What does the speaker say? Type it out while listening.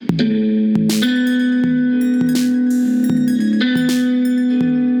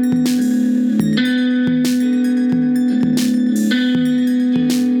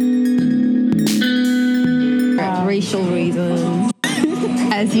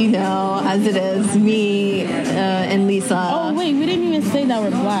you know, as it is, me and Lisa. Oh, wait, we didn't even say that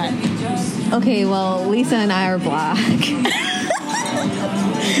we're black. Okay, well, Lisa and I are black.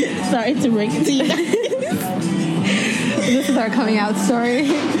 Sorry to break it to you guys. This is our coming out story.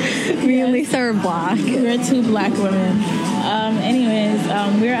 Me and Lisa are black. We're two black women. Anyways,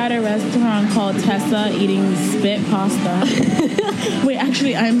 we're at a restaurant called Tessa eating spit pasta. Wait,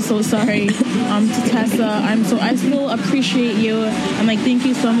 actually, I'm so sorry to Tessa. I still appreciate you. I'm like, thank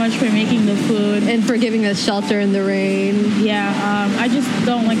you so much for making the food. And for giving us shelter in the rain. Yeah, I just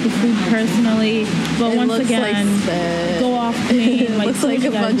don't like the food personally. But once again, like go off me. It looks like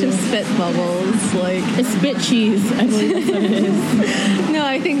a bunch of spit bubbles. Like it's spit cheese, I believe that's what it is. No,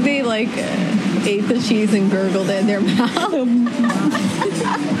 I think they like ate the cheese and gurgled it in their mouth.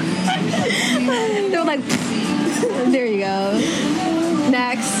 They were like, there you go.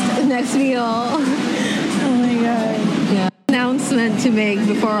 Next meal. Oh my god. Yeah. Announcement to make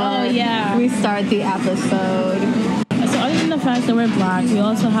before we start the episode. So other than the fact that we're black, we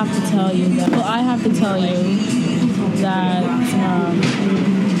also have to tell you that. Well, I have to tell you that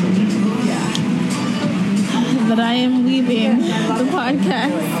that I am leaving the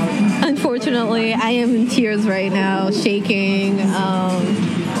podcast. Unfortunately, I am in tears right now, shaking.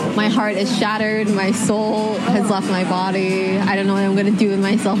 My heart is shattered. My soul has left my body. I don't know what I'm going to do with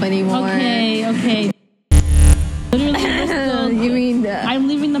myself anymore. Okay. Literally, we're still, you mean... I'm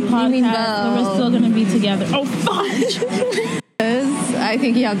leaving the podcast, but we're still going to be together. Oh, fudge! I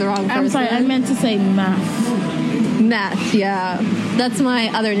think you have the wrong person. I'm sorry, I meant to say math. Math, yeah. That's my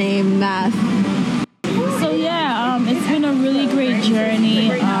other name, Math. So, yeah, it's been a really great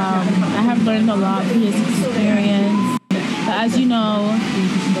journey. I have learned a lot through this experience. But as you know,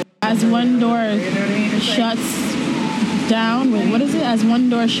 as one door shuts down, wait, what is it? As one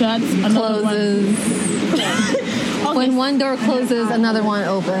door shuts, another closes. Okay. When one door closes, another one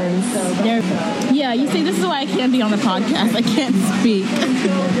opens. Yeah, you see, this is why I can't be on the podcast. I can't speak.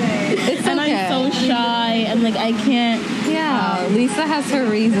 It's and okay. I'm so shy, and like I can't. Yeah, Lisa has her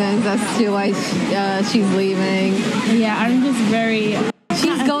reasons as to why she's leaving. Yeah, I'm just very.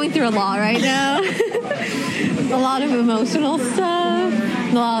 She's going through a lot right now. A lot of emotional stuff,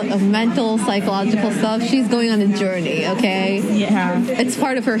 a lot of mental, psychological stuff. She's going on a journey, okay? Yeah. It's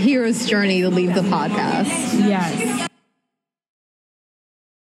part of her hero's journey to leave the podcast. Yes.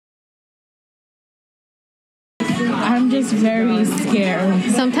 I'm just very scared.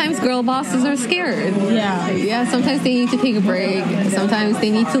 Sometimes girl bosses are scared. Yeah, sometimes they need to take a break. Sometimes they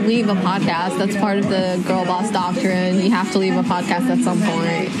need to leave a podcast. That's part of the girl boss doctrine. You have to leave a podcast at some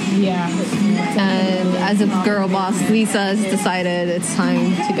point. Yeah. And as a girl boss, Lisa has decided it's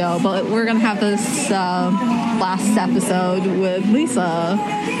time to go. But we're going to have this last episode with Lisa.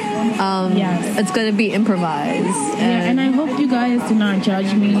 Yes. It's going to be improvised. And I hope you guys do not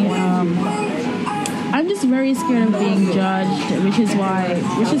judge me. I'm just very scared of being judged, which is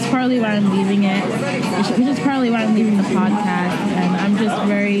partly why I'm leaving it, which is partly why I'm leaving the podcast, and I'm just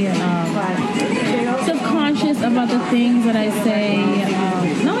very self-conscious about the things that I say.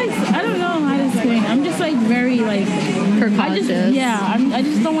 I don't know how to explain. I'm just like very like precautious. I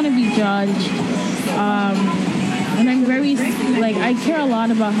just don't want to be judged. And I'm very, like, I care a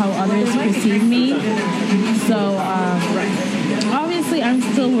lot about how others perceive me. So, obviously, I'm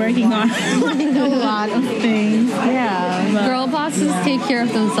still working on a lot of things. Yeah. Girl bosses take care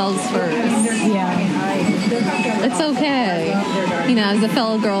of themselves first. Yeah. It's okay. You know, as a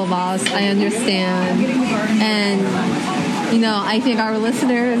fellow girl boss, I understand. And, you know, I think our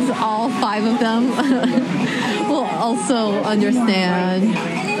listeners, all 5 of them, will also understand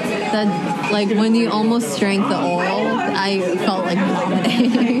that, like, when you almost drank the oil, I felt like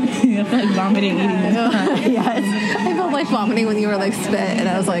vomiting. You felt like vomiting eating it. Yes. I felt like vomiting when you were like spit, and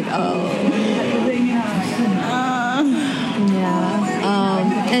I was like, oh.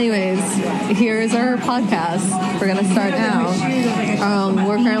 Anyways, here's our podcast. We're going to start now.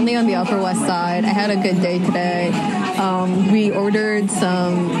 We're currently on the Upper West Side. I had a good day today. We ordered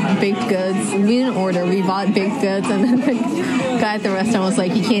some baked goods. We didn't order. We bought baked goods, and then the guy at the restaurant was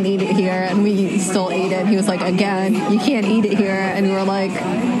like, you can't eat it here, and we still ate it. He was like, again, you can't eat it here, and we were like...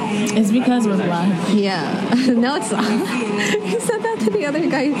 It's because we're black. Yeah. No, it's not. He said that to the other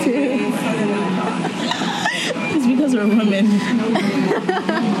guy, too. It's because we're women.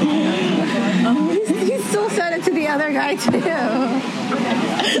 He still said it to the other guy, too.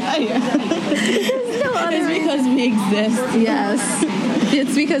 It's because we exist. Yes.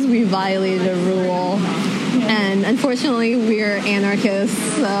 It's because we violated a rule. And unfortunately, we're anarchists,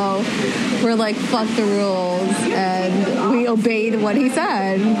 so we're like, fuck the rules. And we obeyed what he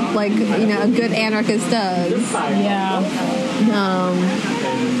said, like, you know, a good anarchist does. Yeah.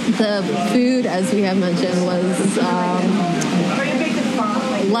 The food, as we have mentioned, was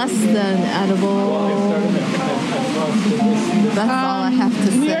less than edible. That's all I have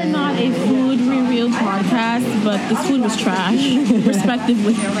to say. We are not a food review podcast, but this food was trash.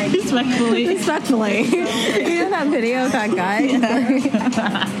 Respectively. You know that video of that guy?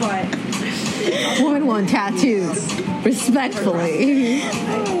 Woman want tattoos. Respectfully.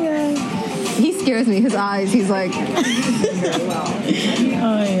 He scares me. His eyes, he's like...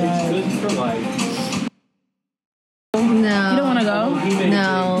 Oh, yeah. No. You don't want to go?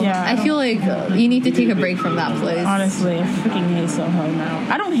 No. Yeah. I feel like you need to take a break from that place. Honestly, I freaking hate Soho now.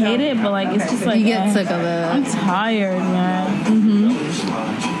 I don't hate it, but like it's just like... You get sick of I'm it. tired, man.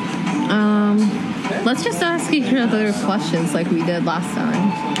 Let's just ask each other questions like we did last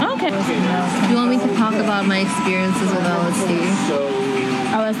time. Okay. Do you want me to talk about my experiences with LSD?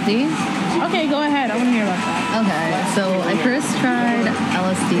 LSD? Okay, go ahead. I want to hear about that. Okay, so I first tried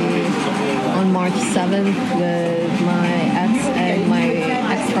LSD on March 7th with my ex and my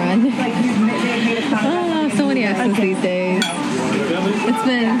ex-friend. So many exes these days. It's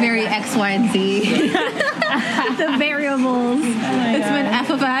been very X, Y, and Z. The variables. It's been f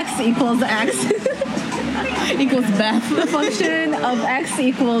of x equals x equals Beth. The function of x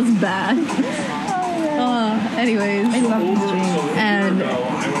equals Beth. Anyways, and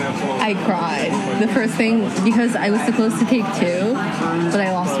I cried. The first thing, because I was supposed to take 2, but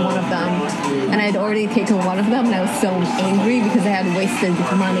I lost one of them. And I'd already taken one of them, and I was so angry because I had wasted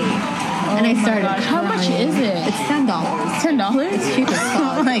money. And I started crying. How much is it? It's $10. $10? It's cheap as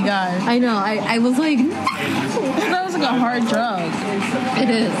fuck. Oh my god. I know. I was like... That was like a hard drug. It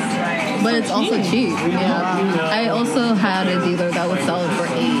is. But it's also cheap. Yeah. I also had a dealer that would sell it for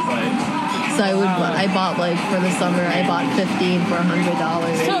 $8. So I bought like for the summer, I bought 15 for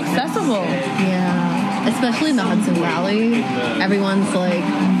 $100. So accessible. Yeah. Especially in the Hudson Valley. Everyone's like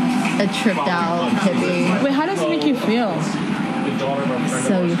a tripped out hippie. Wait, how does it make you feel?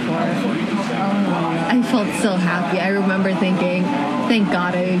 So euphoric. I felt so happy. I remember thinking, thank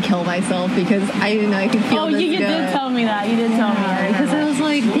God I didn't kill myself because I didn't know I could feel this you good. did tell me that. You did tell me that. Because I was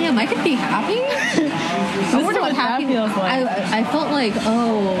like, damn, I could be happy. I wonder what that feels like. I felt like,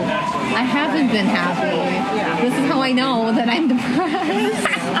 oh, I haven't been happy. This is how I know that I'm depressed.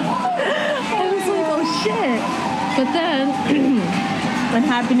 I was like, oh shit. But then... When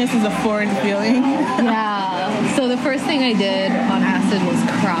happiness is a foreign feeling. Yeah. So the first thing I did on acid was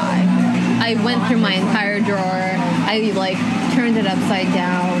cry. I went through my entire drawer. I like turned it upside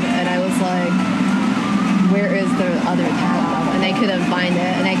down, and I was like, "Where is the other tab?" And I couldn't find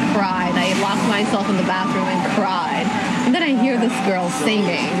it, and I cried. I locked myself in the bathroom and cried. And then I hear this girl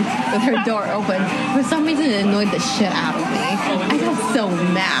singing with her door open. For some reason, it annoyed the shit out of me. I got so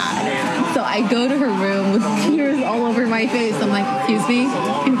mad. So I go to her room with tears all over my face. I'm like, excuse me,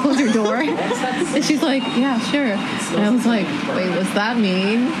 can you close your door? And she's like, yeah, sure. And I was like, wait, what's that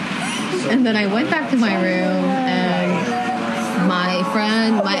mean? And then I went back to my room, and my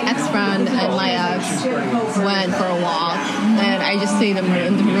ex-friend and my ex went for a walk, and I just stayed in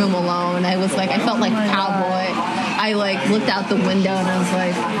the room alone. I was like, I felt like a cowboy. I like looked out the window and I was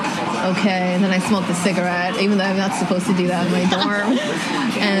like, okay. And then I smoked a cigarette, even though I'm not supposed to do that in my dorm.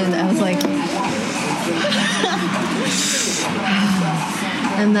 And I was like,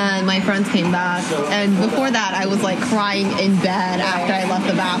 and then my friends came back. And before that, I was like crying in bed after I left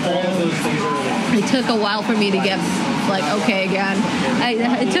the bathroom. It took a while for me to get like okay again.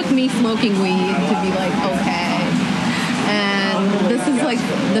 It took me smoking weed to be like okay. And this is like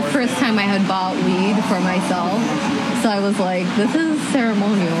the first time I had bought weed for myself. So I was like, this is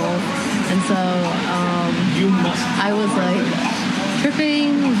ceremonial. And so I was like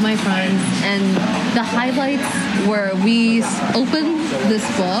tripping with my friends. And the highlights were we opened this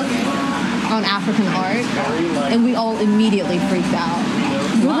book on African art. And we all immediately freaked out.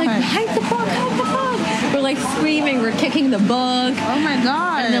 We're like, hide the book, hide the book. We're like screaming, we're kicking the book. Oh my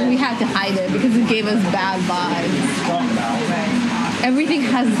god. And then we had to hide it because it gave us bad vibes. Everything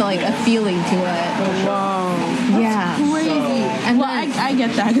has like a feeling to it. Whoa. Yeah. Crazy. And well, I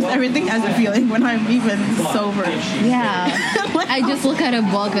get that because everything has a feeling when I'm even sober. Yeah. I just look at a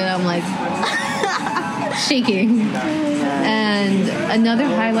book and I'm like shaking. And another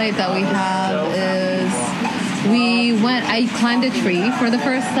highlight that we have is I climbed a tree for the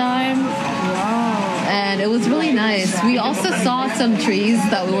first time. And it was really nice. We also saw some trees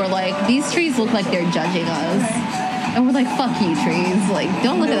that we were like, these trees look like they're judging us. And we're like, fuck you, trees. Like,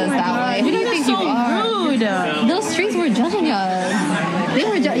 don't look at us that way. Who do you think you are? Rude. Those trees were judging us. They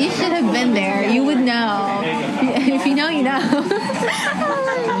were. You should have been there. You would know. If you know, you know.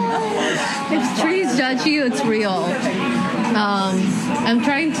 If trees judge you, it's real. I'm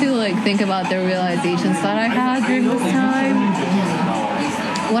trying to like think about the realizations that I had during this time.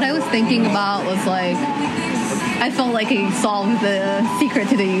 What I was thinking about was like, I felt like I solved the secret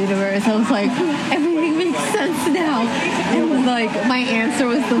to the universe. I was like, everything makes sense now. It was like, my answer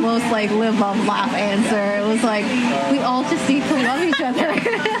was the most like live, love, laugh answer. It was like, we all just need to love each other. Oh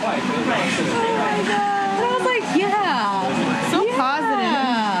my God. And I was like, yeah. So positive.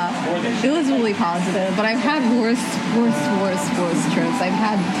 It was really positive, but I've had worse trips. I've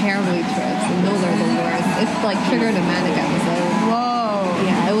had terribly trips, and those are the worst. It's like triggered a manic episode. Whoa.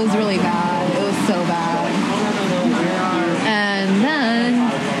 Yeah, it was really bad. It was so bad. And then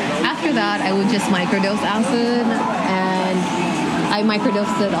after that, I would just microdose acid, and I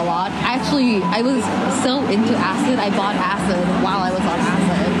microdosed it a lot. Actually, I was so into acid, I bought acid while I was on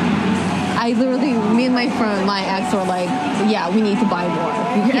acid. I literally, me and my friend, my ex were like, yeah, we need to buy more.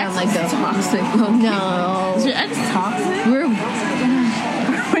 We can't like go toxic. No. Is your ex toxic? Were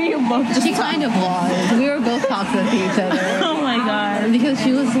you both just She kind of was. We were both toxic to each other. Oh my God. Because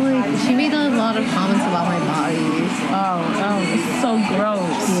she was like, she made a lot of comments about my body. Oh, it's so gross.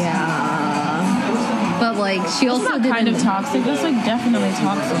 Yeah. But like, she It's also not didn't. kind of toxic. That's like definitely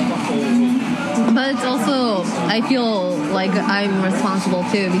toxic. But it's also, I feel like I'm responsible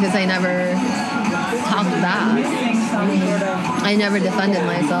too because I never talked back. I never defended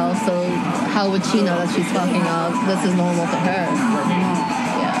myself, so how would she know that she's fucking up? This is normal to her.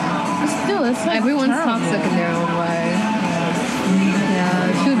 Yeah. Still, it's like Everyone's terrible. toxic in their own way.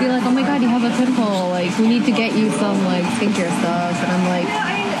 Yeah. She would be like, oh my God, you have a pimple. Like, we need to get you some like skincare stuff. And I'm like,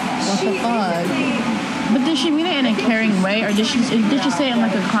 what the fuck? But did she mean it in a caring way, or did she say it in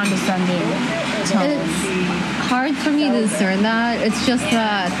like a condescending tone? It's hard for me to discern that. It's just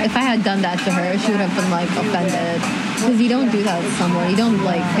that if I had done that to her, she would have been like offended. Because you don't do that to someone. You don't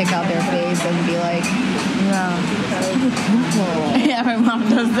like pick out their face and be like, Yeah. pimple. Yeah, my mom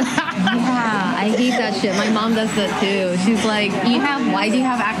does that. Yeah, I hate that shit. My mom does that too. She's like, why do you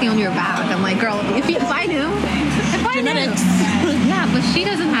have acne on your back? I'm like, girl, if I knew. Genetics. Yeah, but she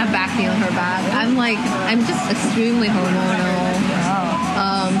doesn't have acne on her back. I'm just extremely hormonal.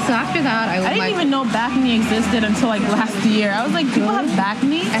 So after that, I didn't even know back knee existed until like last year. I was like, people have back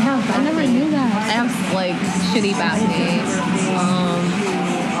knee? I never knew that. I have like shitty back knee.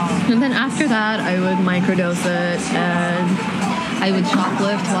 And then after that, I would microdose it, and I would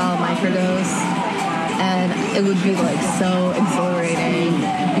shoplift while microdose, and it would be like so exhilarating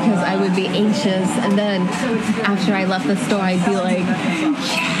because I would be anxious, and then after I left the store, I'd be like,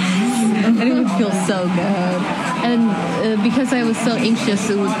 yes, and it would feel so good. And because I was so anxious,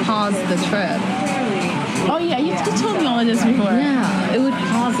 it would pause the trip. Oh yeah, you told me all of this before. Yeah, it would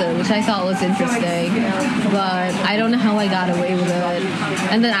pause it, which I thought was interesting, but I don't know how I got away with it.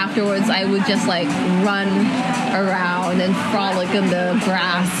 And then afterwards, I would just like run around and frolic in the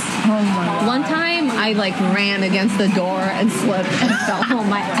grass. Oh my God. One time, I like ran against the door and slipped and fell on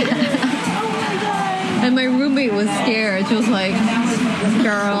my ass. Oh my God. And my roommate was scared. She was like,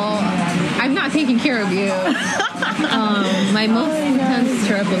 girl, I'm not taking care of you. My most intense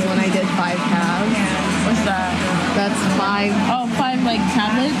trip was when I did 5 calves. What's that? That's 5. Oh, 5 like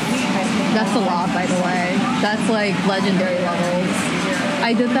tablets? That's a lot, by the way. That's like legendary levels.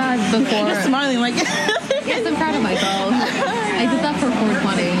 I did that before. You're smiling like. Yes, I'm proud of myself. I did that for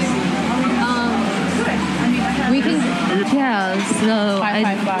 420. We can. Yeah, so.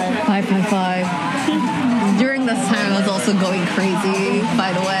 555. During this time, I was also going crazy,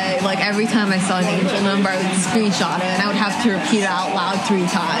 by the way. Like, every time I saw an angel number, I would screenshot it, and I would have to repeat it out loud 3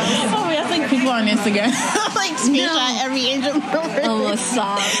 times. Oh, that's like people on Instagram. Like, screenshot every angel number. Oh,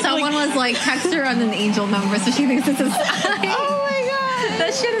 stop. Someone was like, text her on an angel number, so she thinks it's a sign. Oh my God.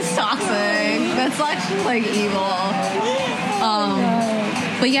 That shit is toxic. That's actually, like, evil.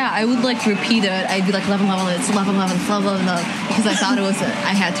 But yeah, I would like repeat it. I'd be like 11, it's 11, it's 11, because I thought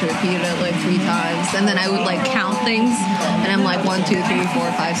I had to repeat it like 3 times, and then I would like count things, and I'm like 1, 2, 3, 4,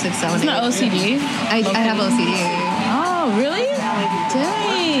 5, 6, 7, 8. It's not OCD. I have OCD. Oh, really?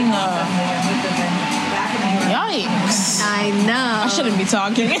 Dang. Yikes. I know. I shouldn't be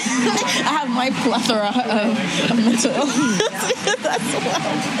talking. I have my plethora of mental illness. That's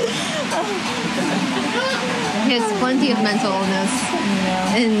There's plenty of mental illness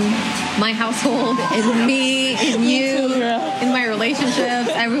in my household, in me, in you, in my relationships.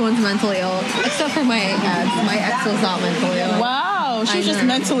 Everyone's mentally ill, except for my ex. My ex was not mentally ill. Wow, she's just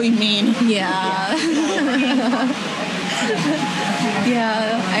mentally mean. Yeah.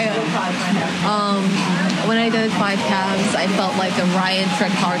 Yeah. When I did 5 calves, I felt like a Ryan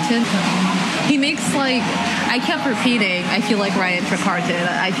Trecarton. He makes like, I kept repeating, I feel like Ryan Trecarton.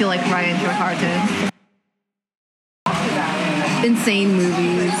 I feel like Ryan Trecarton. insane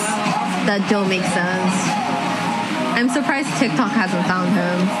movies that don't make sense. I'm surprised TikTok hasn't found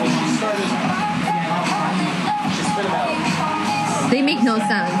him. They make no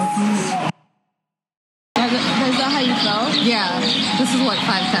sense. Is that how you felt? Yeah, this is what 5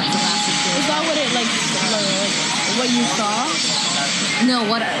 Steps of Acid is. Is that what it like what you saw? No,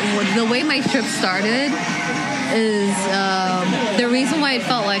 what the way my trip started is the reason why it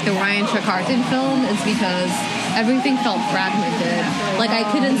felt like a Ryan Tricarton film is because everything felt fragmented. Like I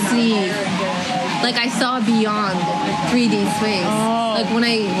couldn't see, like I saw beyond 3D space. Like when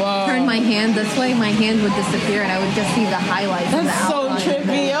I turned my hand this way, my hand would disappear and I would just see the highlights. That's so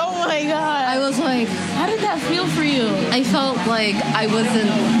trippy. Oh my god. I was like, how did that feel for you? I felt like I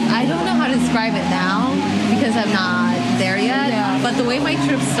don't know how to describe it now because I'm not there yet. Yeah. But the way my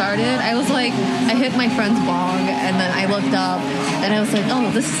trip started, I was like, I hit my friend's bong and then I looked up and I was like, oh,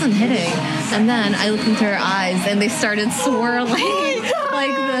 this isn't hitting. And then I looked into her eyes and they started swirling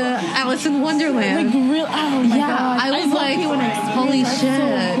like the Alice in Wonderland. Like real, oh my god. I was like, holy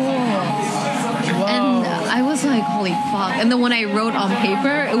shit. So cool. And I was like, holy fuck. And then when I wrote on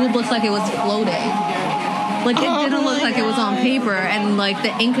paper, it would look like it was floating. Like it didn't look like it was on paper, and like the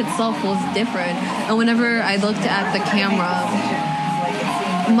ink itself was different. And whenever I looked at the camera,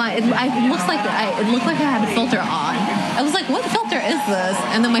 it looked like I had a filter on. I was like, what filter is this?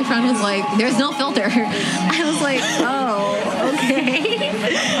 And then my friend was like, there's no filter. I was like, oh, okay.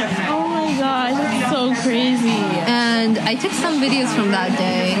 Oh my gosh, that's so crazy. And I took some videos from that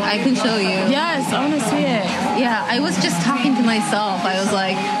day. I can show you. Yes, I want to see it. Yeah, I was just talking to myself. I was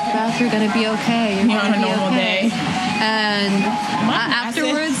like, Beth, you're going to be okay. You're on a normal day. And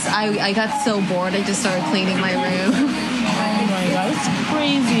afterwards, I got so bored. I just started cleaning my room. Oh my god, it's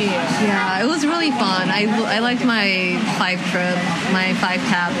crazy. Yeah, it was really fun. I liked my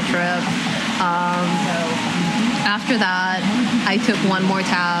 5-tab trip. After that, I took one more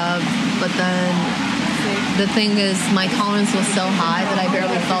tab, but then the thing is my tolerance was so high that I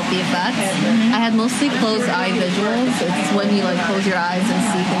barely felt the effects. I had mostly closed eye visuals. It's when you like close your eyes and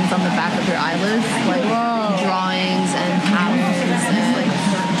see things on the back of your eyelids, like drawings and patterns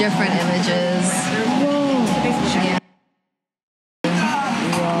and different images. Yeah.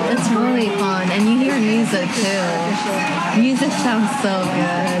 It's really fun, and you hear music too. Music sounds so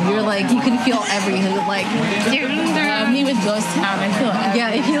good. You're like, you can feel everything. Like, me with Ghost Town, I feel everything.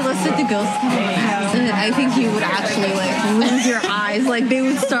 Yeah, if you listen to Ghost Town, I think you would actually like lose your eyes. Like they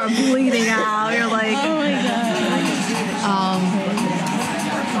would start bleeding out. You're like, oh my god.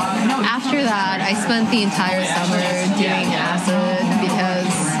 After that, I spent the entire summer doing acid because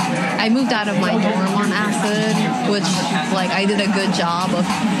I moved out of my dorm on acid, which like I did a good job of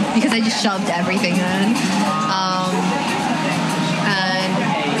because I just shoved everything in. And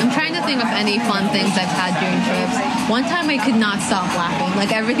I'm trying to think of any fun things I've had during trips. One time I could not stop laughing.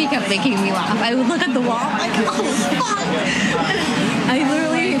 Like everything kept making me laugh. I would look at the wall like, oh fuck. I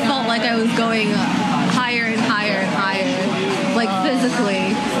literally felt like I was going higher and higher and higher, like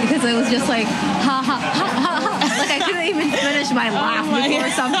physically, because it was just like ha ha ha ha ha. Like I couldn't even finish my laugh before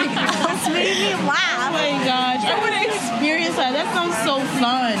something else made me laugh. Oh my gosh, I want to experience that. That sounds so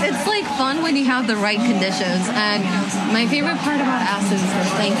fun. It's like fun when you have the right conditions. And my favorite part about acid is the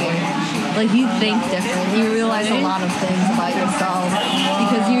thinking. Like you think different. You realize a lot of things about yourself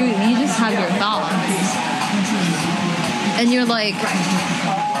because you just have your thoughts. And you're like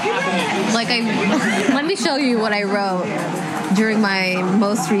let me show you what I wrote during my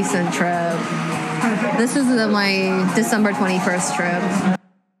most recent trip. This is my December 21st trip.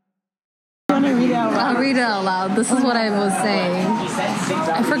 I'll read it out loud. This is what I was saying.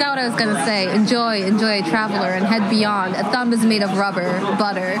 I forgot what I was going to say. Enjoy, traveler, and head beyond. A thumb is made of rubber,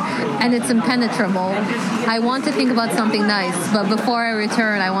 butter, and it's impenetrable. I want to think about something nice, but before I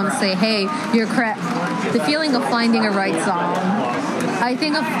return, I want to say, hey, you're correct. The feeling of finding a right song. I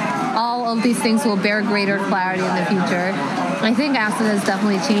think of all of these things will bear greater clarity in the future. I think acid has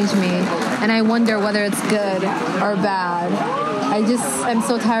definitely changed me, and I wonder whether it's good or bad. I'm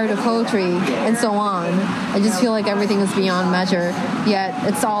so tired of poetry and so on. I just feel like everything is beyond measure, yet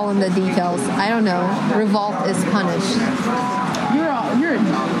it's all in the details. I don't know. Revolt is punished. You're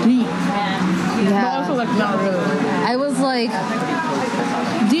deep. Yeah. But also like not really. I was like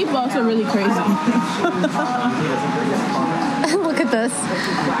deep, but also really crazy. Look at this.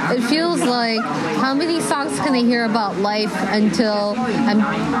 It feels like how many songs can I hear about life until I'm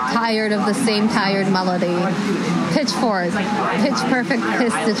tired of the same tired melody? Pitchfork, pitch perfect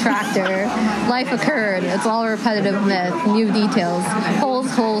piss detractor. Life occurred. It's all repetitive myth. New details. Holes.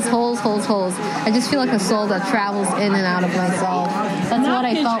 I just feel like a soul that travels in and out of myself. That's what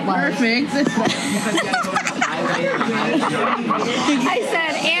I felt like. Perfect. I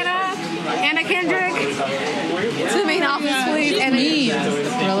said, Anna Kendrick. To main office, please. She's Anna. mean.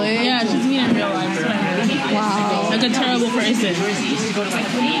 Really? Yeah, she's mean in real life. Wow. Like a terrible person.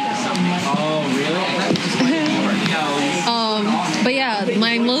 But yeah,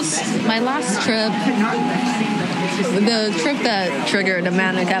 my last trip, the trip that triggered a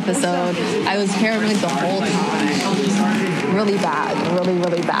manic episode, I was paranoid the whole time. Really bad, really,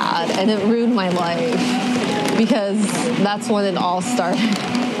 really bad. And it ruined my life because that's when it all started.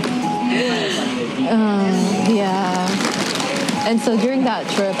 Yeah. And so during that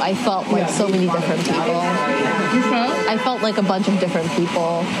trip, I felt like so many different people. I felt like a bunch of different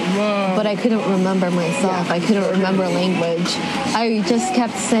people. But I couldn't remember myself. I couldn't remember language. I just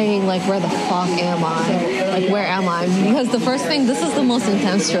kept saying, like, where the fuck am I? Like, where am I? Because the first thing, this is the most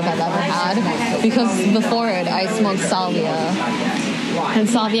intense trip I've ever had. Because before it, I smoked salvia. And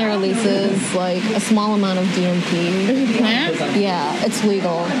salvia releases, like, a small amount of DMT. Yeah, it's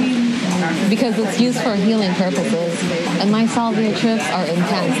legal. Because it's used for healing purposes. And my salvia trips are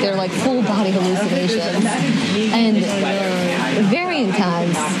intense. They're like full body hallucinations. And very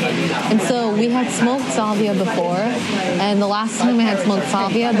intense. And so we had smoked salvia before. And the last time I had smoked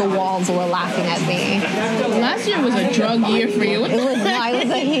salvia, the walls were laughing at me. Last year was a drug year for you. I was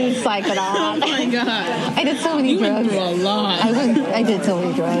a huge psychonaut. Oh my god. I did so many drugs. Went through a lot. I did so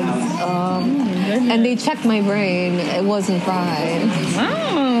many drugs. And they checked my brain. It wasn't fried.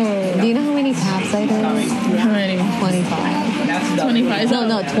 Oh. Do you know how many taps I did? How many? 25. 25?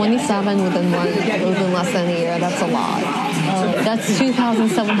 No, 27 within less than a year. That's a lot. That's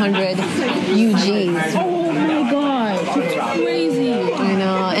 2,700 UGs. Oh my god. It's crazy. I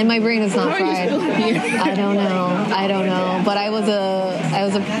know. And my brain is not fried. I don't know. But I was a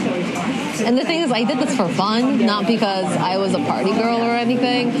and the thing is, I did this for fun, not because I was a party girl or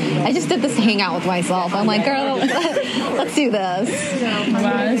anything. I just did this to hang out with myself. I'm like, girl, let's do this. Wow,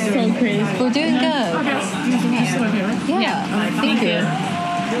 that's so crazy. We're doing good. Yeah, thank you.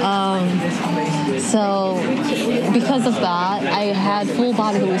 So because of that, I had full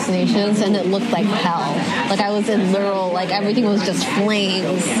body hallucinations and it looked like hell. Like I was in literal, like everything was just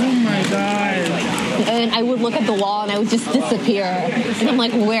flames. Oh my god. And I would look at the wall and I would just disappear. And I'm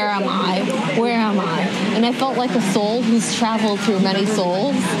like, where am I? Where am I? And I felt like a soul who's traveled through many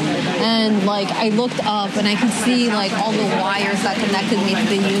souls. And like I looked up and I could see like all the wires that connected me to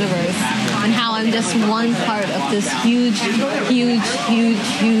the universe. And how I'm just one part of this huge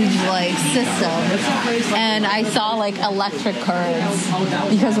like system. And I saw like electric currents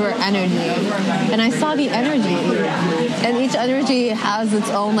because we're energy. And I saw the energy. And each energy has its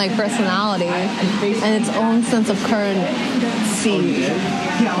own like personality and its own sense of currency.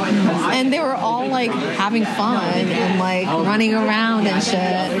 And they were all like having fun and like running around and shit.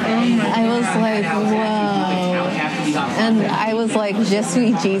 I was like, whoa. And I was like, Je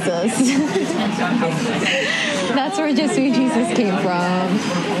suis Jesus. That's where Je suis Jesus came from.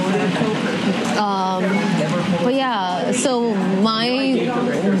 But yeah, so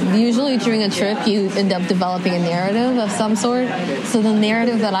usually during a trip, you end up developing a narrative of some sort. So the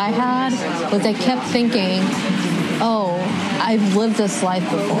narrative that I had was I kept thinking, oh, I've lived this life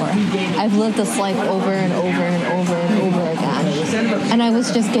before. I've lived this life over and over and over and over again. And I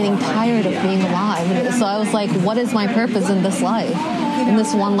was just getting tired of being alive. So I was like, what is my purpose in this life? In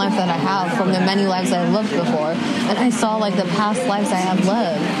this one life that I have from the many lives I've lived before. And I saw like the past lives I have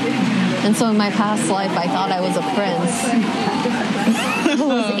lived. And so in my past life, I thought I was a prince who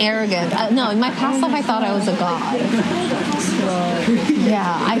was arrogant. No, in my past life, I thought I was a god. Yeah,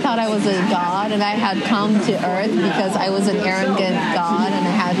 I thought I was a god, and I had come to Earth because I was an arrogant god, and I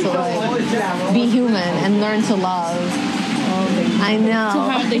had to like be human and learn to love. I know.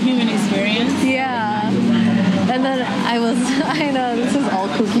 To have the human experience. Yeah. And then I know, this is all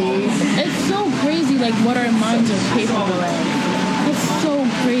kooky. It's so crazy, like, what our minds are capable of. It's so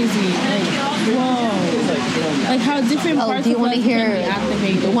crazy. Like, whoa. Like, how different parts do you of want to us hear can be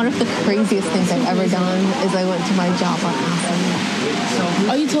activated. One of the craziest things I've ever done is I went to my job on acid.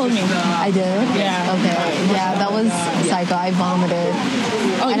 Oh, you told me. I did? Yeah. Okay. Yeah, that was psycho. I vomited.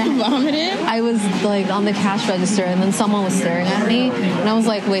 Oh, and you vomited? I was like on the cash register and then someone was staring at me and I was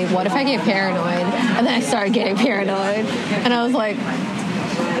like, wait, what if I get paranoid? And then I started getting paranoid and I was like,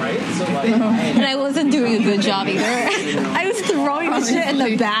 And I wasn't doing a good job either. I was throwing the shit in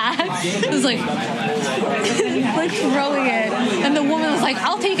the bag. It was like throwing it. And the woman was like,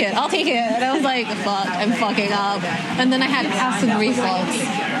 I'll take it. And I was like, fuck, I'm fucking up. And then I had acid reflux.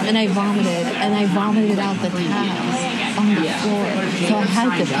 And I vomited out the tabs on the floor. So I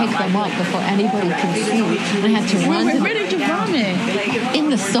had to pick them up before anybody could see. And I had to run. Where did you vomit? In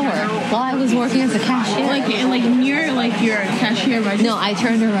the store while I was working as a cashier. Like near your cashier register? No, I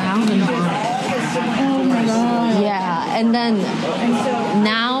turned around and oh my god. Yeah, and then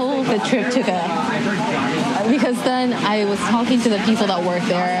now the trip took because then I was talking to the people that work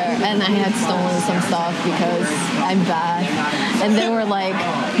there and I had stolen some stuff because I'm bad. And they were like,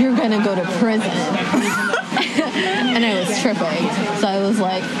 you're gonna go to prison. And I was tripping. So I was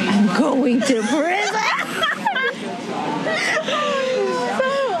like, I'm going to prison.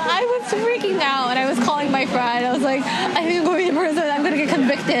 Freaking out, and I was calling my friend. I was like, I think I'm going to prison. I'm going to get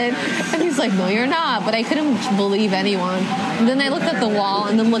convicted. And he's like, no, you're not. But I couldn't believe anyone. And then I looked at the wall,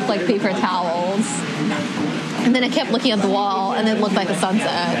 and it looked like paper towels. And then I kept looking at the wall, and it looked like a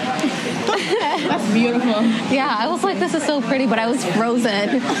sunset. That's beautiful. Yeah, I was like, this is so pretty, but I was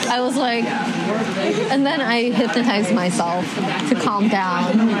frozen. I was like, and then I hypnotized myself to calm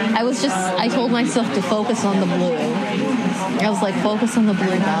down. I told myself to focus on the blue. I was like, focus on the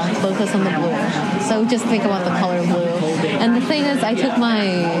blue now, focus on the blue. So just think about the color blue. And the thing is, I took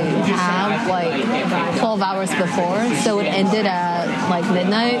my tab like 12 hours before, so it ended at like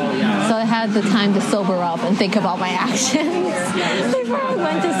midnight. So I had the time to sober up and think about my actions before I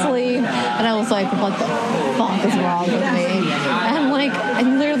went to sleep. And I was like, what the fuck is wrong with me? And I'm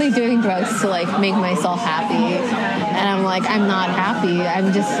literally doing drugs to like make myself happy. And I'm like, I'm not happy.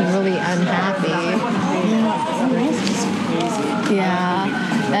 I'm just really unhappy. Yeah,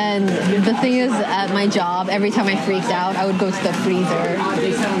 and the thing is, at my job, every time I freaked out, I would go to the freezer.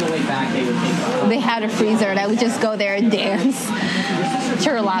 They had a freezer, and I would just go there and dance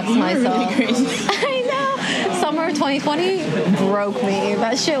to relax myself. I know. Summer of 2020 broke me.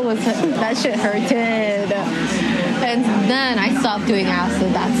 That shit hurted. And then I stopped doing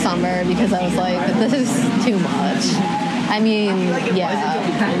acid that summer because I was like, this is too much. I mean, yeah.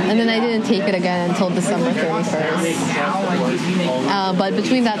 And then I didn't take it again until December 31st. But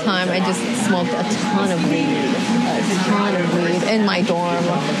between that time, I just smoked a ton of weed in my dorm.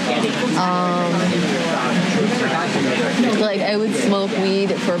 Like, I would smoke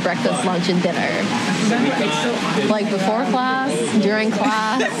weed for breakfast, lunch, and dinner. Like, before class, during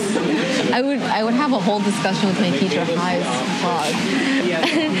class, I would have a whole discussion with my teacher, high as fuck.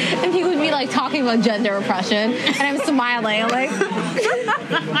 And he would be, like, talking about gender oppression, and I'm smiling. I'm like,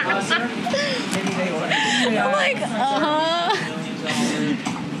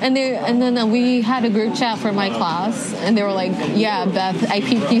 And then we had a group chat for my class, and they were like, yeah, Beth, I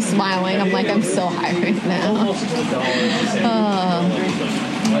peeped you smiling. I'm like, I'm so high right now.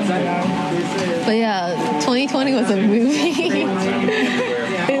 But yeah, 2020 was a movie.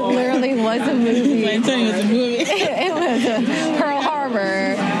 It literally was a movie. 2020 was a movie. It was Pearl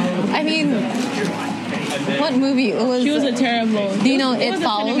Harbor. I mean, what movie? It was. She was a terrible. Do you know It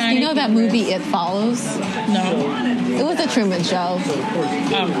Follows? Do you know that movie It Follows? No. It was a Truman Show.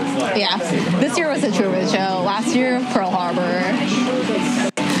 Oh. Yeah. This year was a Truman Show. Last year, Pearl Harbor.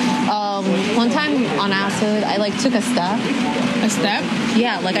 One time on acid, I took a step. A step?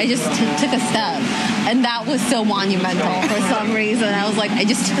 Yeah, I just took a step. And that was so monumental for some reason. I was like, I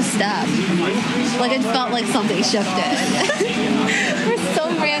just took a step. It felt like something shifted. For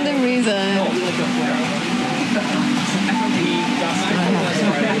some random reason.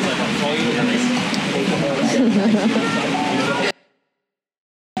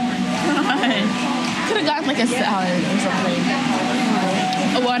 Could have gotten a salad or something.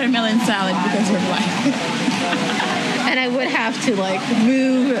 A watermelon salad because you're black. And I would have to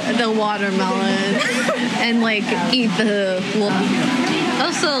move the watermelon and eat the.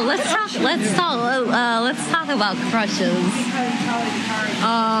 Also, let's talk about crushes.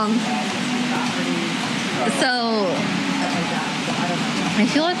 So I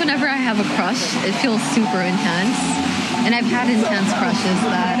feel like whenever I have a crush, it feels super intense. And I've had intense crushes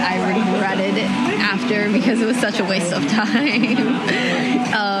that I regretted after because it was such a waste of time.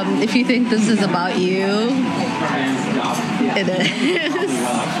 If you think this is about you, it is.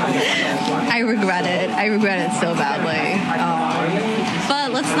 I regret it. I regret it so badly.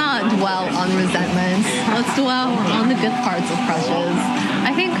 But let's not dwell on resentments. Let's dwell on the good parts of crushes.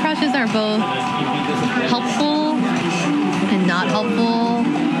 I think crushes are both helpful and not helpful.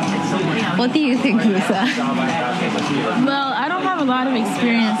 What do you think, Musa? Well, I don't have a lot of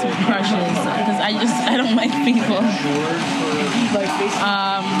experience with crushes because I don't like people.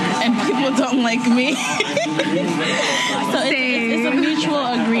 And people don't like me. So it's a mutual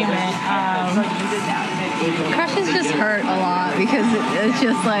agreement. Crushes just hurt a lot because it's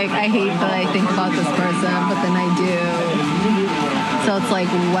just like, I hate that I think about this person, but then I do. So it's like,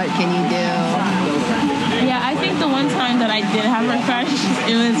 what can you do? Yeah, I think the one time that I did have a crush,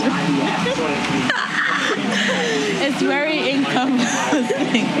 it was... It's very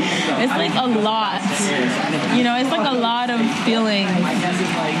encompassing. It's like a lot. You know, it's like a lot of feelings.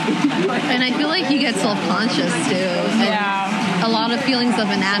 And I feel like you get self-conscious too. Yeah. A lot of feelings of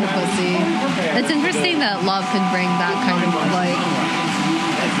inadequacy. It's interesting that love can bring that kind of like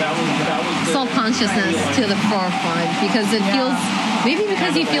self-consciousness to the forefront because it feels, maybe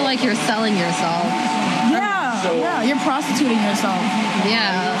because you feel like you're selling yourself. Yeah, you're prostituting yourself.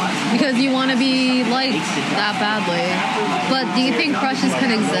 Yeah, because you want to be liked that badly. But do you think crushes can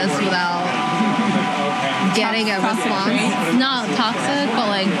exist without getting a response? Not toxic,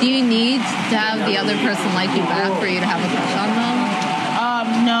 but like, do you need to have the other person like you back for you to have a crush on them?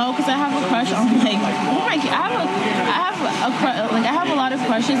 No, because I have a crush on like, oh my god, I have a lot of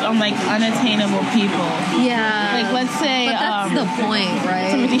crushes on like unattainable people. Yeah. Like let's say, but that's the point,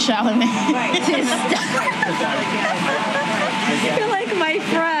 right? Timothée Chalamet. You're like my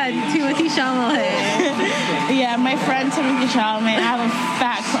friend, Timothée Chalamet. Yeah, my friend Timothée Chalamet. I have a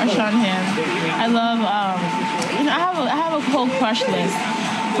fat crush on him. I love, I have a whole crush list.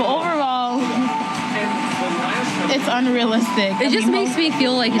 But overall, it's unrealistic. It just makes me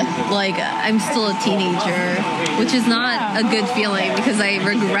feel like I'm still a teenager, which is not a good feeling because I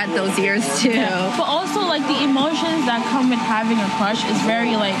regret those years too. Yeah. But also, like the emotions that come with having a crush is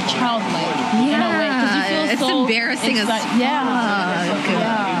very like childlike in a way because you feel it's so embarrassing as fuck. Yeah.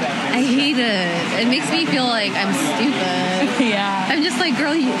 I hate it. It makes me feel like I'm stupid. Yeah. I'm just like,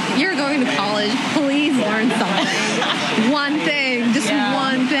 girl, you're going to college. Please learn something. One thing, just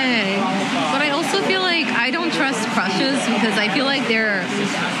one thing. But I also feel like I don't trust crushes because I feel like they're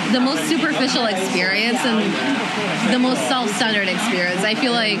the most superficial experience and the most self-centered experience. I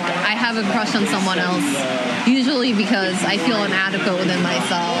feel like I have a crush on someone else, usually because I feel inadequate within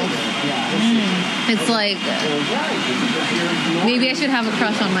myself. It's like, maybe I should have a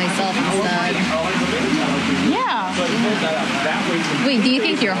crush on myself instead. Yeah. Wait, do you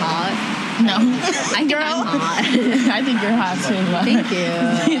think you're hot? No. I think I'm hot. I think you're hot too. But Thank you.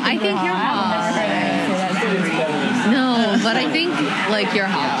 I think you're hot. I've never heard anyone say that to me. No, but I think like you're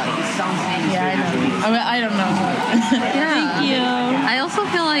hot. Yeah, I know. I don't know. Yeah. Thank you. I also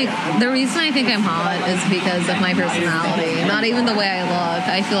feel like the reason I think I'm hot is because of my personality. Not even the way I look.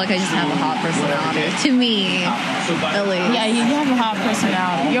 I feel like I just have a hot personality. To me, at least. Yeah, you have a hot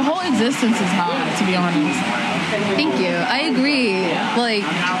personality. Your whole existence is hot, to be honest. Thank you. I agree. Like,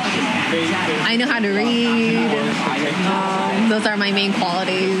 I know how to read. Those are my main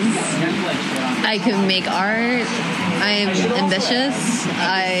qualities. I can make art. I'm ambitious.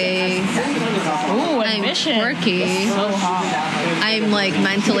 I'm quirky. So hot. I'm like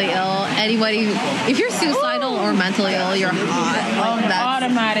mentally ill. Anybody, if you're suicidal or mentally ill, you're hot. Like, that's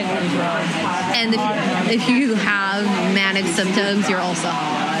automatically, bro. And if you have manic symptoms, you're also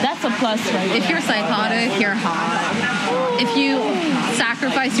hot. That's a plus, right? If you're psychotic, you're hot. If you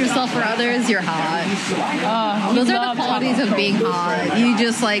sacrifice yourself for others, you're hot. Those are the qualities of being hot. You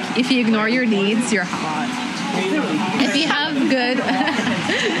just like, if you ignore your needs, you're hot. If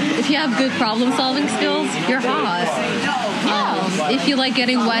you have good problem solving skills, you're hot. If you like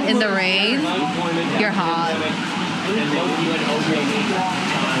getting wet in the rain, you're hot.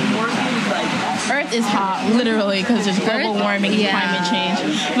 Earth is hot, literally, because there's global warming and climate change.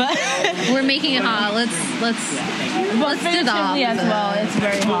 But we're making it hot. Let's do that. As well, it's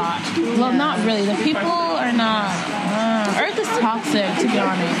very hot. Well, not really. The people are not. Earth is toxic, to be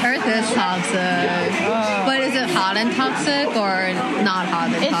honest. Earth is toxic. But is it hot and toxic or not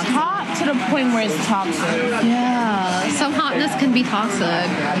hot and toxic? It's hot to the point where it's toxic. Yeah. Some hotness can be toxic.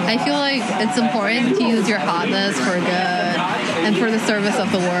 I feel like it's important to use your hotness for good and for the service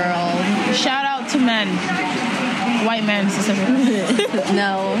of the world. Shout out to men. White men specifically.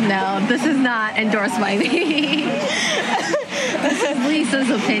 No, this is not endorsed by me. This is Lisa's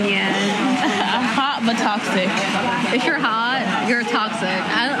opinion. Hot but toxic. If you're hot, you're toxic.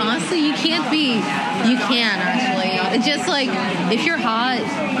 Honestly, you can actually. It's just like, if you're hot,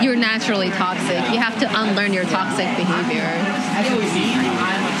 you're naturally toxic. You have to unlearn your toxic behavior.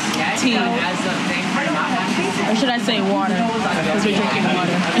 Tea. Or should I say water? Because we're drinking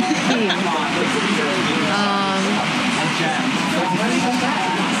water. Tea.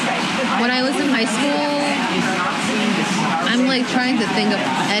 I was in high school, I'm like trying to think of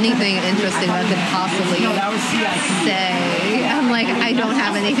anything interesting that I could possibly say. I'm like, I don't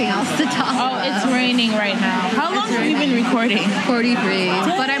have anything else to talk about. It's raining right now. How long have you been recording? 43.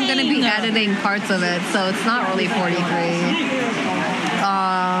 But I'm going to be editing parts of it, so it's not really 43.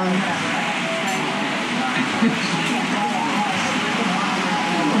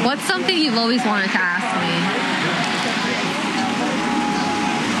 What's something you've always wanted to ask me?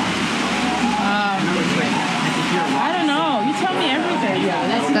 I don't know. You tell me everything.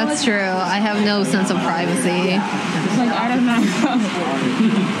 That's true. I have no sense of privacy. Like, I don't know.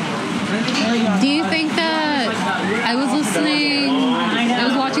 Do you think that I was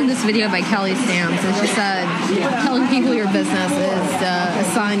watching this video by Kelly Stamps, and she said telling people your business is a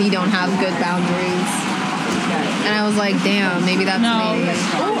sign you don't have good boundaries. And I was like, damn, maybe that's me.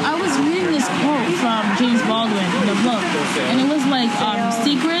 Oh, I was reading this quote from James Baldwin in the book, and it was like,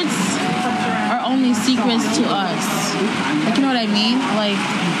 secrets are only secrets to us. Like, you know what I mean? Like,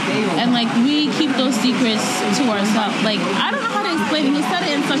 and like we keep those secrets to ourselves. Like, I don't know how to explain it. He said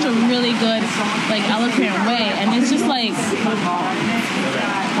it in such a really good, like, eloquent way, and it's just like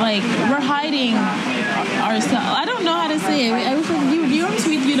we're hiding ourselves. I don't know how to say it. I wish you want me to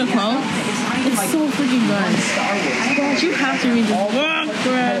read you the quote? It's so freaking good. Gosh, you have to read this book.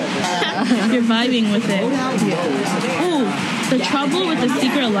 You're vibing with it. Ooh, the trouble with the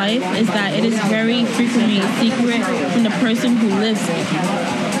secret life is that it is very frequently a secret from the person who lives it,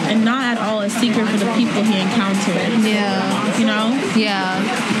 and not at all a secret for the people he encountered. Yeah. You know? Yeah.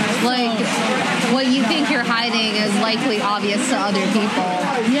 Like, what you think you're hiding is likely obvious to other people.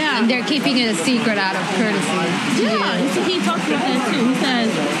 Yeah. And they're keeping it a secret out of courtesy. Yeah. So he talks about that too. He says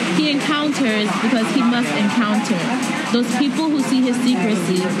he encounters because he must encounter those people who see his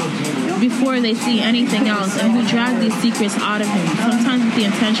secrecy before they see anything else, and who drag these secrets out of him, sometimes with the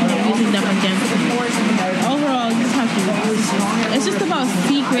intention of using them against him. Overall, you just have to. It's just about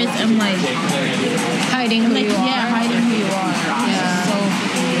secrets and like hiding who you are. Yeah, hiding who you are. Yeah. So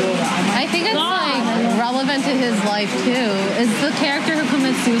I think it's like relevant to his life too. Is the character who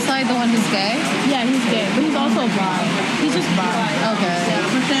commits suicide the one who's gay? Yeah, he's gay, but he's also bi. He's just bi. Okay.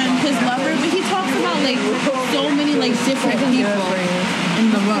 But then his lover, but he talks about like so many like different people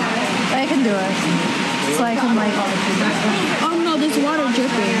in the book. I can do it. So I can like. Oh no, there's water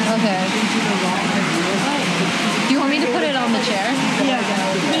dripping. Okay. Do you want me to put it on the chair? Yeah.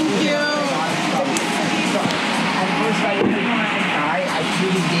 Thank you.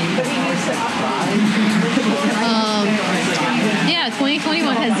 Yeah,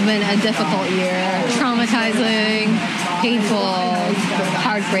 2021 has been a difficult year. Traumatizing, painful,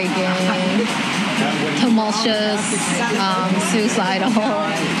 heartbreaking, tumultuous, suicidal,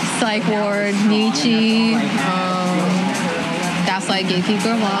 psych ward, Nietzsche, gaslight,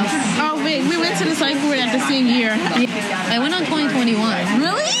 gatekeeper, loss. Oh wait, we went to the psych ward at the same year. I went on 2021.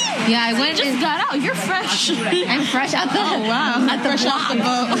 Really? Yeah, I went. You just got out. You're fresh. I'm fresh out the. Oh wow! At the fresh block. off the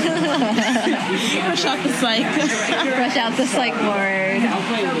boat. Fresh out the psych. Fresh out the psych ward.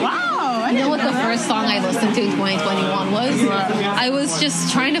 Wow! You know what the first song I listened to in 2021 was? I was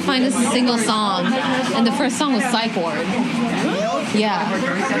just trying to find a single song, and the first song was Psych Ward. Yeah,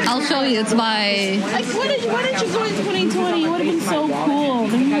 I'll show you. It's by. Like, why did you go in 2020? It would have been so cool.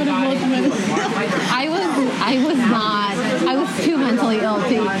 Then you would have both been. I was too mentally ill to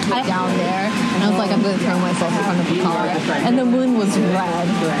get down there, and I was like, I'm going to throw myself in front of the car. And the moon was red.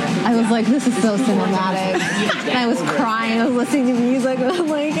 I was like, this is so cinematic. And I was crying. I was listening to music. And I'm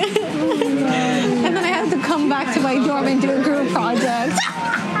like, and then I had to come back to my dorm and do a group project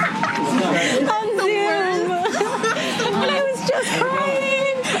on Zoom. And I was just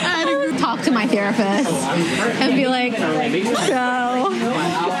crying. I had to talk to my therapist and be like, so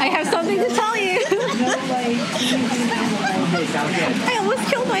I have something to tell you. I almost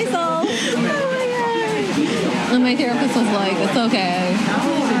killed myself. Oh my god. And my therapist was like, it's okay.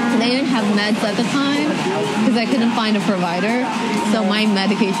 They didn't have meds at the time because I couldn't find a provider, so my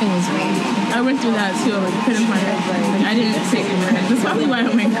medication was me. I went through that too. I couldn't find it. Like, I didn't take it. That's probably why I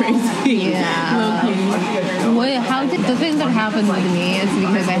went crazy. Yeah. The thing that happened with me is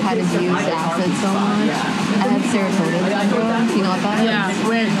because I had abused acid so much. I had serotonin syndrome. You know what that is? Yeah.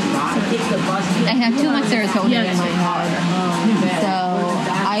 When I had too much serotonin in my head. So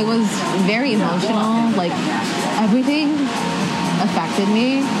I was very emotional. Like, everything affected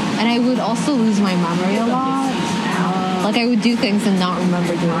me. And I would also lose my memory a lot. Like, I would do things and not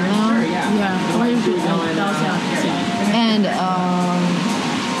remember doing them. Yeah. And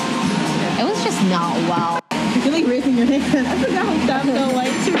it was just not well. I feel like raising your hand. I forgot how that felt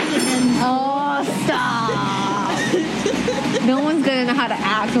like to your hand. Oh, stop. No one's gonna know how to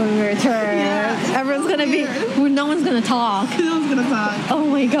act when we return. Yeah. Everyone's gonna be, no one's gonna talk. No one's gonna talk. Oh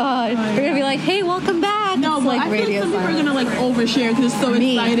my god. We're gonna be like, hey, welcome back. No, it's but like I feel like radio some people are silence. gonna like overshare because they're so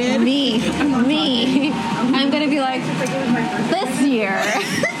excited. Me. I'm gonna be like, this year,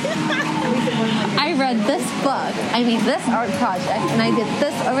 I read this book. I mean, this art project, and I did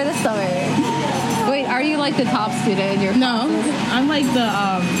this over the summer. Wait, are you like the top student in your No, I'm like the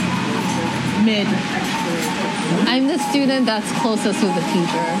mid. I'm the student that's closest with the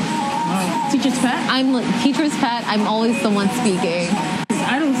teacher. Teacher's pet? I'm like, teacher's pet. I'm always the one speaking.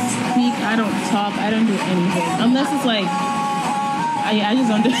 I don't speak, I don't talk, I don't do anything. Unless it's like, I just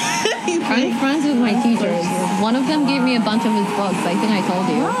don't do anything. I'm friends with my teachers. One of them gave me a bunch of his books. I think I told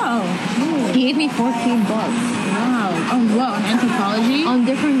you. Wow. He gave me 14 books. Wow. Oh, what? On anthropology? On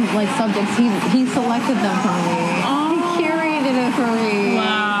different like subjects. He selected them for me. Oh. He curated it for me.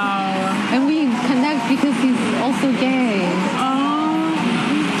 Wow. And we connect because he's also gay. Oh.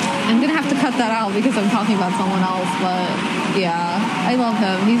 I'm gonna have to cut that out because I'm talking about someone else, but yeah, I love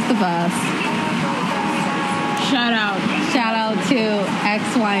him. He's the best. Shout out. Shout out to X,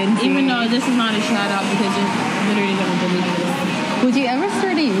 Y, and Z. Even though this is not a shout out because you're literally gonna delete it. Would you ever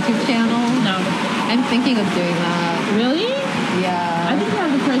start a YouTube channel? No. I'm thinking of doing that. Really? Yeah. I think you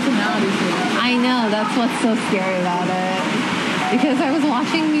have the personality for it. I know, that's what's so scary about it. Because I was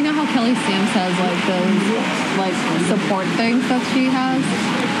watching, you know how Kelly Stamps has like those like support things that she has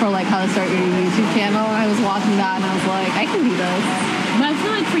for like how to start your YouTube channel, and I was watching that and I was like, I can do this. But I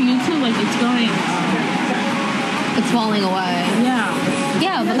feel like for YouTube, like it's going, It's falling away. yeah.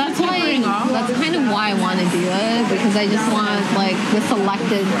 Yeah, but that's why, that's kind of why I want to do it, because I just want like the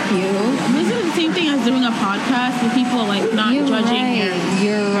selected few. This is the same thing as doing a podcast with people like not judging your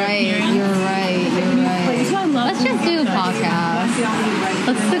You're right. appearance. You're right. You're right. That's why I love Let's just do a podcast.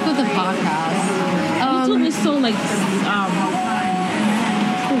 Let's stick with the podcast. YouTube is so like what's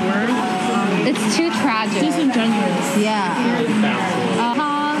the word? It's too tragic. Disingenuous. Yeah. Talk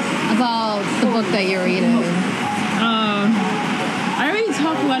about the book that you're reading. I already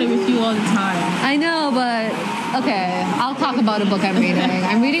talk about it with you all the time. I know, but okay, I'll talk about a book I'm reading.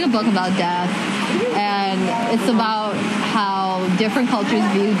 I'm reading a book about death, and it's about how different cultures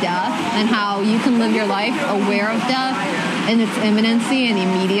view death and how you can live your life aware of death and its imminency and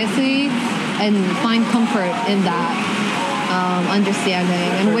immediacy and find comfort in that understanding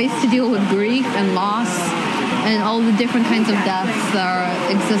and ways to deal with grief and loss and all the different kinds of deaths that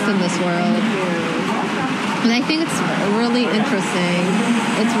exist in this world. And I think it's really interesting.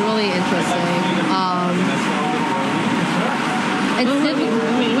 It's really interesting.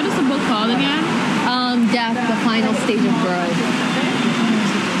 Wait, what is the book called again? Death, the final stage of growth.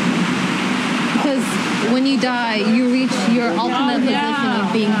 Because when you die, you reach your ultimate position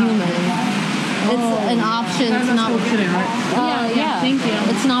of being human. It's an option. It's not. Thank you.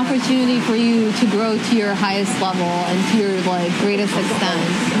 It's an opportunity for you to grow to your highest level and to your like greatest extent.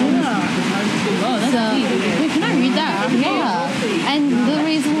 Oh, that's deep. Wait, can I read that? Yeah. And the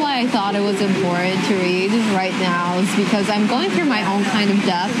reason why I thought it was important to read right now is because I'm going through my own kind of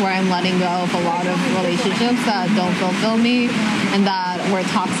death where I'm letting go of a lot of relationships that don't fulfill me and that were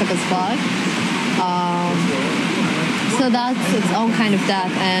toxic as fuck. So that's its own kind of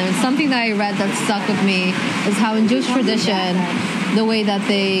death. And something that I read that stuck with me is how in Jewish tradition, the way that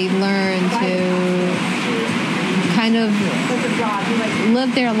they learn to kind of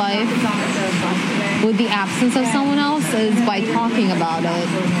live their life with the absence of someone else is by talking about it,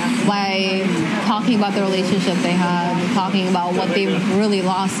 by talking about the relationship they had, talking about what they really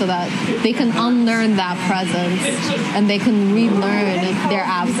lost so that they can unlearn that presence and they can relearn their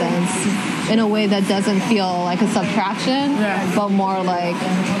absence in a way that doesn't feel like a subtraction, but more like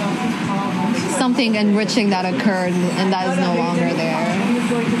something enriching that occurred and that is no longer there.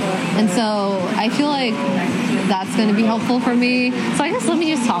 And so I feel like that's going to be helpful for me. So I guess let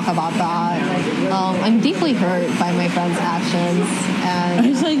me just talk about that. I'm deeply hurt by my friend's actions, and I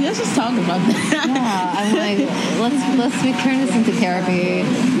was like, let's just talk about that. yeah, I'm like, let's turn this into therapy.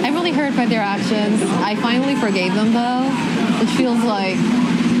 I'm really hurt by their actions. I finally forgave them though, which feels like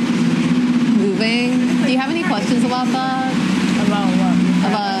moving. Do you have any questions about that? About what?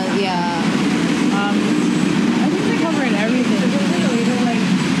 About I think we covered everything.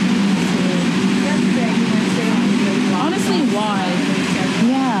 Honestly, why?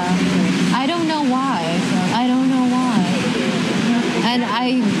 Yeah. I don't know why. And I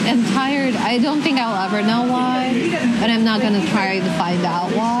am tired. I don't think I'll ever know why. And I'm not going to try to find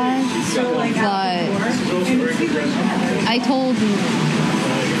out why. But I told,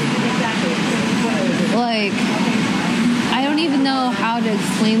 like, I don't even know how to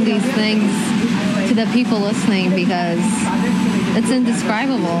explain these things to the people listening because it's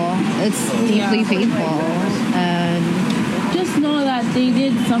indescribable. It's deeply painful. And just know that they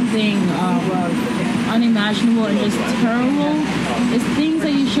did something unimaginable and just terrible. It's things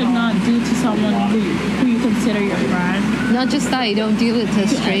that you should not do to someone who you consider your friend. not just that, you don't do it to a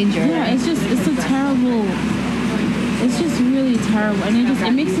stranger. Yeah, it's a terrible. It's just really terrible, and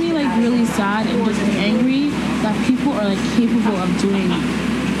it makes me like really sad and just angry that people are like capable of doing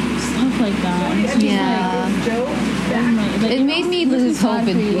stuff like that. And it's just like, it made me lose hope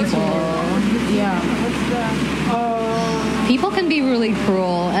in people. Yeah. People can be really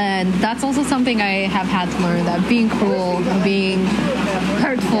cruel, and that's also something I have had to learn, that being cruel and being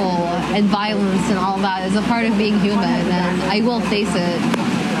hurtful and violence and all that is a part of being human, and I will face it.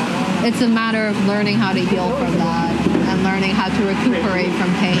 It's a matter of learning how to heal from that and learning how to recuperate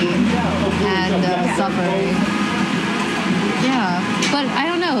from pain and suffering. Yeah, but I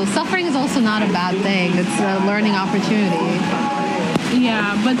don't know. Suffering is also not a bad thing. It's a learning opportunity.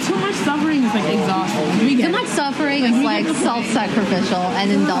 Yeah, but too much suffering is like exhausting. Too much suffering is like self-sacrificial and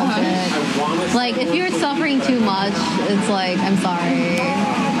indulgent. Like if you're suffering too much, it's like, I'm sorry.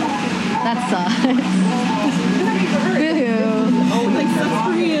 That sucks. Boo-hoo. Like, sucks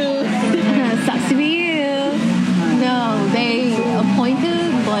for you. Sucks to be you. No, they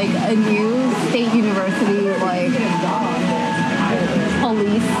appointed like a new state university like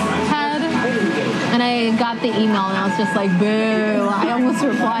police head, and I got the email and I was just like, boo. I almost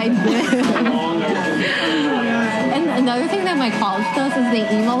replied boo. And another thing that my college does is they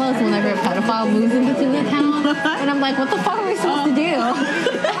email us whenever a pedophile moves into the account, and I'm like, what the fuck are we supposed to do?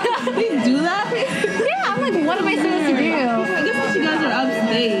 They do that? Yeah, I'm like, what am I supposed to do? I guess you guys are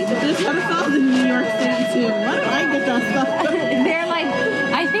upstate. There's pedophiles in New York City too. Why don't I get that stuff? They're like,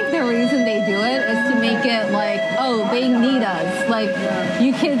 I think the reason they do it is to make it like, oh, they need us. Like,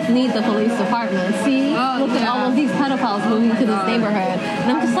 you kids need the police department. See? Look at all of these pedophiles moving to this neighborhood.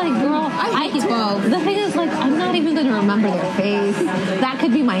 And I'm just like, girl, I 12. The thing is, like, I'm not even going to remember their face. That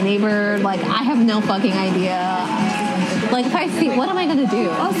could be my neighbor. Like, I have no fucking idea. Like, if I see, what am I going to do?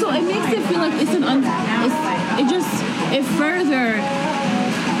 Also, it makes it feel like it further,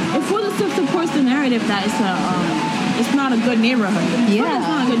 it supports the narrative that it's not a good neighborhood. Yeah. It's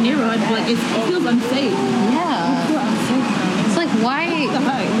not a good neighborhood, but it feels unsafe. Yeah. It's like, why,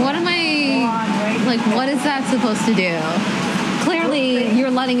 what am I, like, what is that supposed to do? Clearly, you're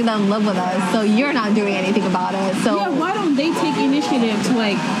letting them live with us, so you're not doing anything about it. So yeah, why don't they take initiative to,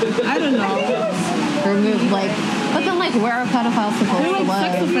 like, I don't know, remove, like, but then, like, where are pedophiles supposed to live?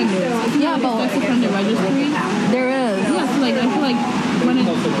 Sex offenders. Yeah, but sex offender registry. There is. Yeah, so like I feel like when it,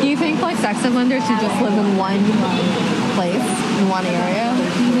 do you think like sex offenders should just live in one place, in one area?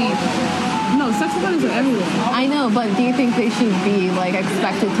 No, sex offenders are everywhere. I know, but do you think they should be like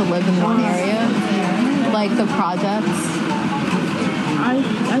expected to live in one area, like the projects?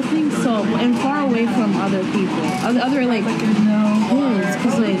 I think so, and far away from other people, other like kids,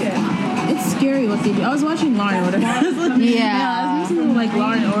 because like. It's scary what they do. I was watching Law and Order. Yeah. I was listening to like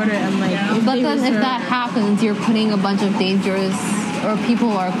Law and Order and like. But then if that happens, you're putting a bunch of dangerous, or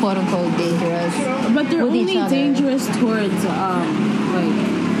people are quote unquote dangerous. But they're only dangerous towards like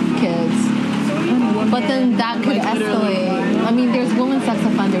kids. But then that could escalate. I mean, there's women sex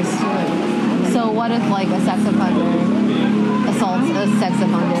offenders too. So what if like a sex offender assaults a sex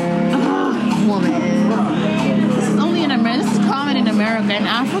offender woman? This is only in America. This is common in America. In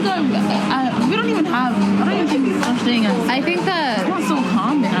Africa, we don't even have. I don't even think there's such thing as. I think that it's not so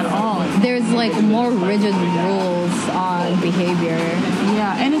common at all. There's like more rigid rules on behavior.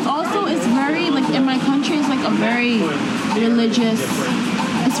 Yeah, and it's very like in my country. It's like a very religious.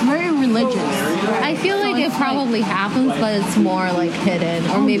 It's very religious. I feel like it probably happens, but it's more like hidden,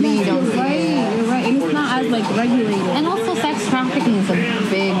 or maybe you don't see it. You're right, and it's not as like regulated. And also, sex trafficking is a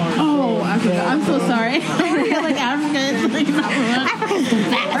big. Africa. I'm so sorry. Like Africa is like Africa's the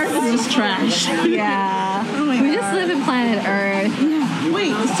best. Earth is just trash. Yeah. Oh my we God. just live in planet Earth. Yeah.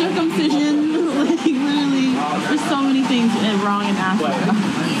 Wait, circumcision. Like literally, there's so many things wrong in Africa.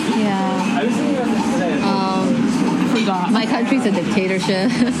 Yeah. I forgot. My country's a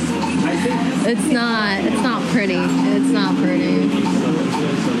dictatorship. It's not pretty. It's not pretty.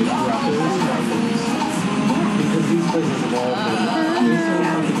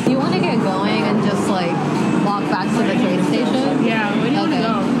 You want to get going and just like walk back to the train station? Yeah, where do you want to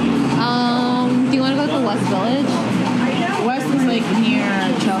go? Do you want to go to West Village? West is like near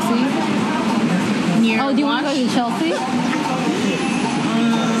Chelsea. Do you want to go to Chelsea?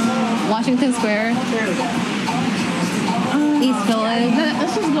 Washington Square? East Village?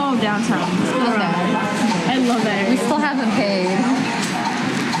 Let's just go downtown. Okay. I love that area. We still haven't paid.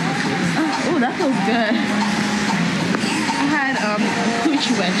 Oh, that feels good. I had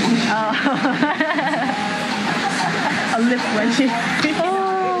coochie wedgie. A lip wedgie.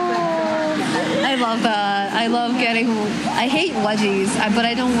 I love that. I love I hate wedgies, but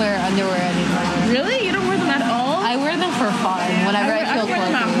I don't wear underwear anymore. Really? You don't wear them at all? I wear them for fun whenever I feel wear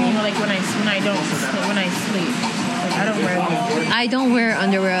them at home, like when I sleep. Like, I don't wear them. I don't wear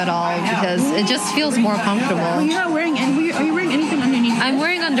underwear at all because it just feels more comfortable. Well, you're not wearing any. Are you wearing anything underneath? I'm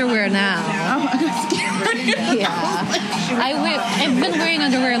wearing underwear now. Oh, I got scared. Yeah. I've been wearing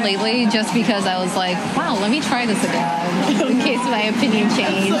underwear lately just because I was like, wow, let me try this again in case my opinion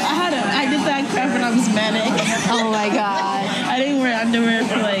changed. So I did that crap when I was manic. Oh my god. I didn't wear underwear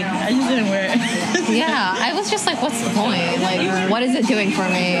for I just didn't wear it. Yeah, I was just like, what's the point? Like, what is it doing for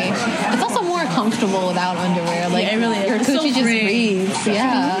me? It's also more comfortable without underwear. Like, yeah, it really is. your coochie so just breathes.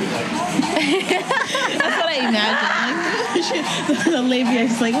 Yeah. That's what I imagined. The labia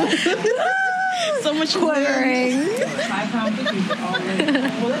is like, so much quivering.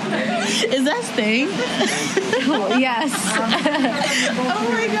 Is that Sting? Yes. Oh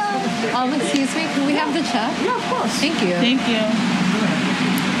my god. Excuse me, can we have the check? Yeah, of course. Thank you. Thank you.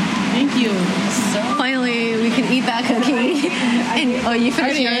 Thank you. So finally, we can eat that cookie. And you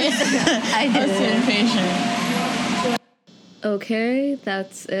finished yours? I did. I was so impatient. Okay,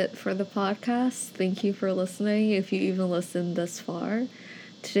 that's it for the podcast. Thank you for listening, if you even listened this far.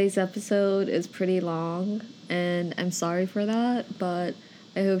 Today's episode is pretty long, and I'm sorry for that, but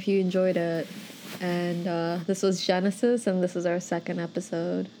I hope you enjoyed it. And this was Genesis, and this is our second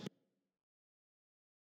episode.